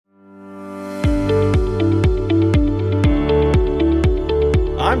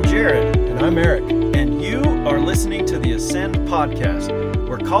I'm Jared. And I'm Eric. And you are listening to the Ascend Podcast,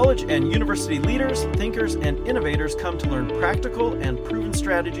 where college and university leaders, thinkers, and innovators come to learn practical and proven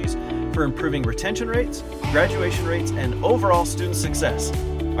strategies for improving retention rates, graduation rates, and overall student success.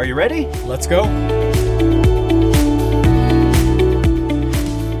 Are you ready? Let's go.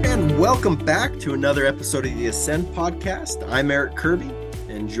 And welcome back to another episode of the Ascend Podcast. I'm Eric Kirby,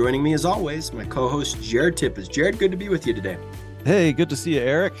 and joining me as always, my co-host Jared Tippis. Jared, good to be with you today. Hey, good to see you,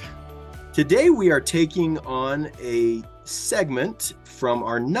 Eric. Today we are taking on a segment from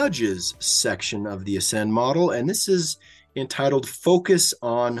our Nudges section of the Ascend model, and this is entitled Focus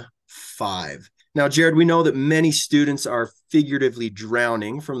on 5. Now, Jared, we know that many students are figuratively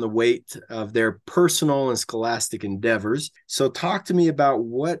drowning from the weight of their personal and scholastic endeavors. So talk to me about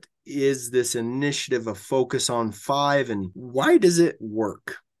what is this initiative of Focus on 5 and why does it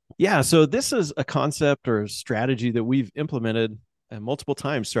work? Yeah, so this is a concept or a strategy that we've implemented multiple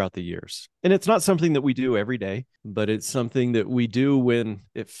times throughout the years. And it's not something that we do every day, but it's something that we do when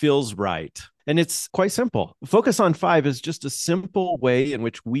it feels right. And it's quite simple. Focus on 5 is just a simple way in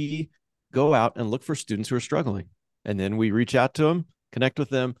which we go out and look for students who are struggling. And then we reach out to them, connect with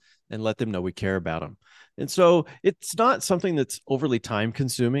them, and let them know we care about them. And so it's not something that's overly time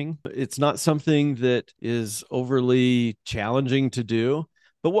consuming. It's not something that is overly challenging to do.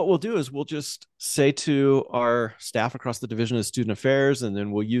 But what we'll do is we'll just say to our staff across the Division of Student Affairs, and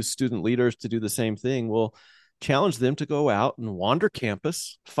then we'll use student leaders to do the same thing. We'll challenge them to go out and wander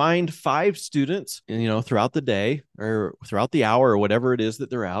campus, find 5 students, throughout the day or throughout the hour or whatever it is that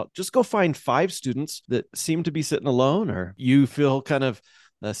they're out. Just go find 5 students that seem to be sitting alone, or you feel kind of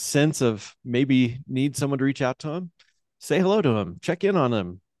a sense of maybe need someone to reach out to them. Say hello to them, check in on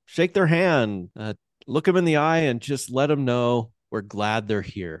them, shake their hand, look them in the eye, and just let them know we're glad they're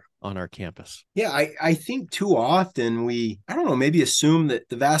here on our campus. Yeah, I think too often we maybe assume that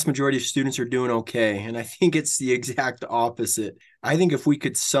the vast majority of students are doing okay. And I think it's the exact opposite. I think if we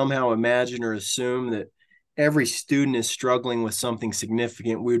could somehow imagine or assume that every student is struggling with something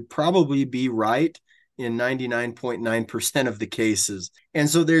significant, we would probably be right in 99.9% of the cases. And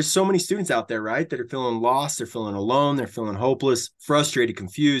so there's so many students out there, right, that are feeling lost, they're feeling alone, they're feeling hopeless, frustrated,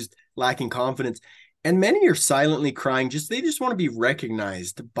 confused, lacking confidence. And many are silently crying. They just want to be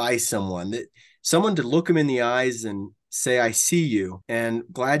recognized by someone to look them in the eyes and say, I see you and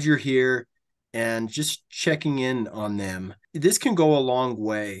glad you're here, and just checking in on them. This can go a long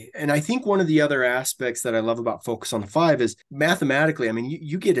way. And I think one of the other aspects that I love about Focus on 5 is mathematically,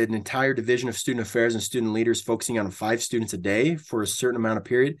 you get an entire division of student affairs and student leaders focusing on 5 students a day for a certain amount of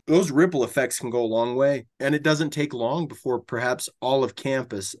period. Those ripple effects can go a long way. And it doesn't take long before perhaps all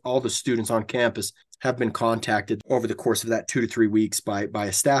the students on campus have been contacted over the course of that 2 to 3 weeks by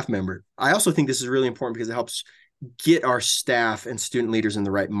a staff member. I also think this is really important because it helps get our staff and student leaders in the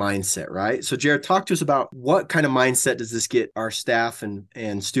right mindset, right? So Jared, talk to us about what kind of mindset does this get our staff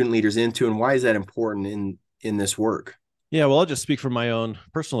and student leaders into, and why is that important in this work? Yeah, well, I'll just speak from my own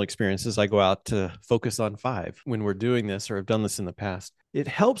personal experiences. I go out to Focus on 5 when we're doing this, or have done this in the past. It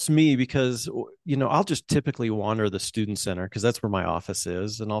helps me because, I'll just typically wander the student center because that's where my office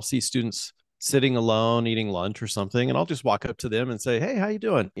is. And I'll see students sitting alone, eating lunch or something. And I'll just walk up to them and say, hey, how you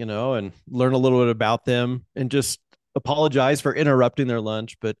doing? And learn a little bit about them and just apologize for interrupting their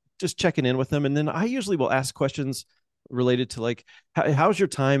lunch, but just checking in with them. And then I usually will ask questions related to like, how's your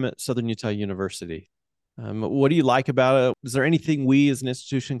time at Southern Utah University? What do you like about it? Is there anything we as an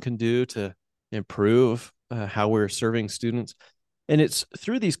institution can do to improve how we're serving students? And it's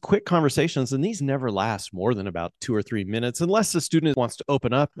through these quick conversations, and these never last more than about 2 or 3 minutes, unless the student wants to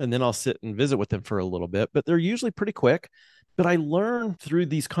open up, and then I'll sit and visit with them for a little bit, but they're usually pretty quick. But I learn through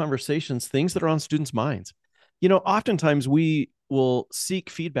these conversations things that are on students' minds. Oftentimes we will seek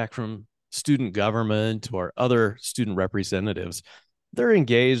feedback from student government or other student representatives. They're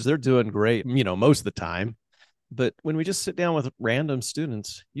engaged, they're doing great, most of the time. But when we just sit down with random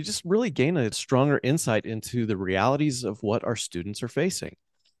students, you just really gain a stronger insight into the realities of what our students are facing.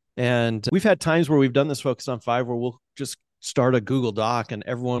 And we've had times where we've done this Focus on 5 where we'll just start a Google Doc and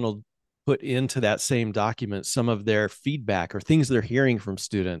everyone will put into that same document some of their feedback or things they're hearing from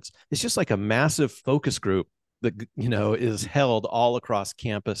students. It's just like a massive focus group that, is held all across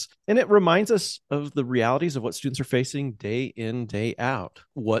campus. And it reminds us of the realities of what students are facing day in, day out,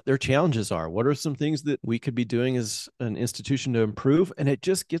 what their challenges are. What are some things that we could be doing as an institution to improve? And it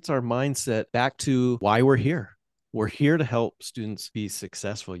just gets our mindset back to why we're here. We're here to help students be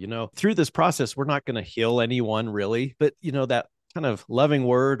successful. Through this process, we're not going to heal anyone really, but that kind of loving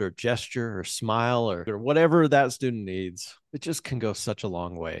word or gesture or smile or whatever that student needs, it just can go such a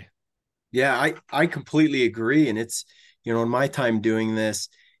long way. Yeah, I completely agree. And it's, in my time doing this,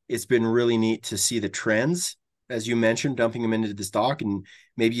 it's been really neat to see the trends, as you mentioned, dumping them into this doc. And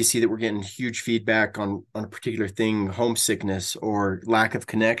maybe you see that we're getting huge feedback on a particular thing, homesickness or lack of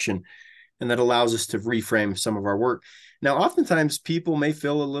connection. And that allows us to reframe some of our work. Now, oftentimes people may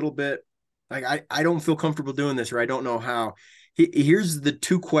feel a little bit like, I don't feel comfortable doing this, or I don't know how. Here's the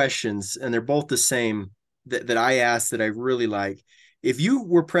two questions, and they're both the same that I asked that I really like. If you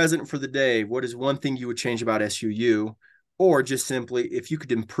were president for the day, what is one thing you would change about SUU? Or just simply, if you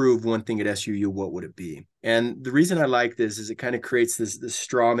could improve one thing at SUU, what would it be? And the reason I like this is it kind of creates this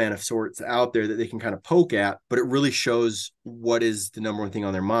straw man of sorts out there that they can kind of poke at, but it really shows what is the number one thing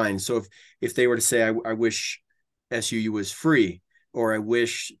on their mind. So if they were to say, I wish SUU was free, or I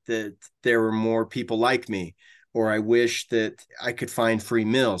wish that there were more people like me, or I wish that I could find free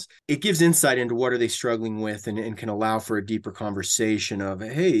meals, it gives insight into what are they struggling with, and can allow for a deeper conversation of,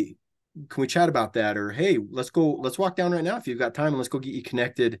 hey, can we chat about that? Or, hey, let's walk down right now if you've got time, and let's go get you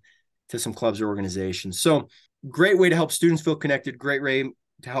connected to some clubs or organizations. So great way to help students feel connected, great way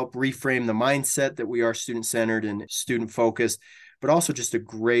to help reframe the mindset that we are student-centered and student-focused, but also just a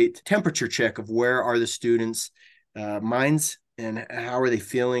great temperature check of where are the students' minds and how are they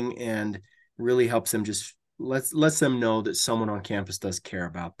feeling, and really helps them just lets them know that someone on campus does care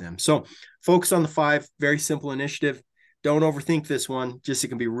about them. So focus on the 5, very simple initiative. Don't overthink this one. Just, it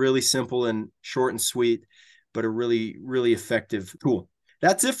can be really simple and short and sweet, but a really, really effective tool.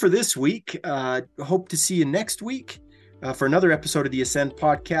 That's it for this week. Hope to see you next week for another episode of the Ascend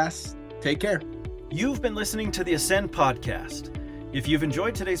Podcast. Take care. You've been listening to the Ascend Podcast. If you've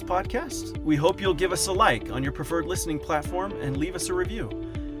enjoyed today's podcast, we hope you'll give us a like on your preferred listening platform and leave us a review.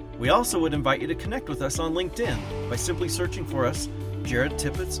 We also would invite you to connect with us on LinkedIn by simply searching for us, Jared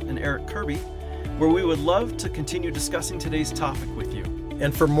Tippett and Eric Kirby, where we would love to continue discussing today's topic with you.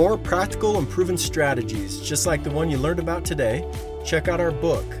 And for more practical and proven strategies, just like the one you learned about today, check out our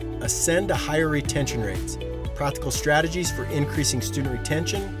book, Ascend to Higher Retention Rates, Practical Strategies for Increasing Student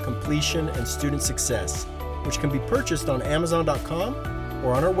Retention, Completion, and Student Success, which can be purchased on Amazon.com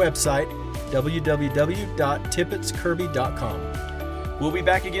or on our website, www.tippetskirby.com. We'll be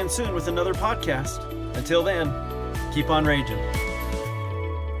back again soon with another podcast. Until then, keep on raging.